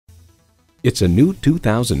It's a new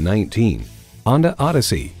 2019 Honda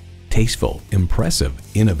Odyssey. Tasteful, impressive,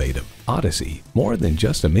 innovative Odyssey, more than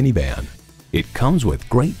just a minivan. It comes with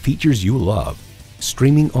great features you love.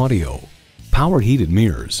 Streaming audio, power heated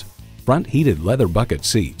mirrors, front heated leather bucket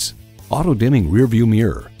seats, auto dimming rear view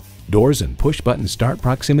mirror, doors and push button start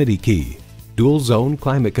proximity key, dual zone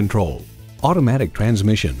climate control, automatic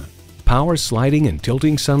transmission, power sliding and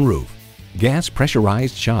tilting sunroof, gas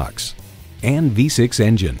pressurized shocks, and V6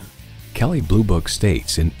 engine. Kelley Blue Book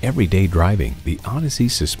states in everyday driving, the Odyssey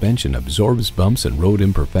suspension absorbs bumps and road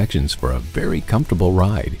imperfections for a very comfortable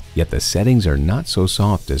ride, yet the settings are not so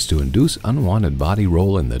soft as to induce unwanted body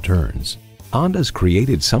roll in the turns. Honda's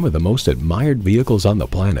created some of the most admired vehicles on the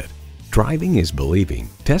planet. Driving is believing.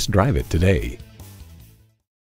 Test drive it today.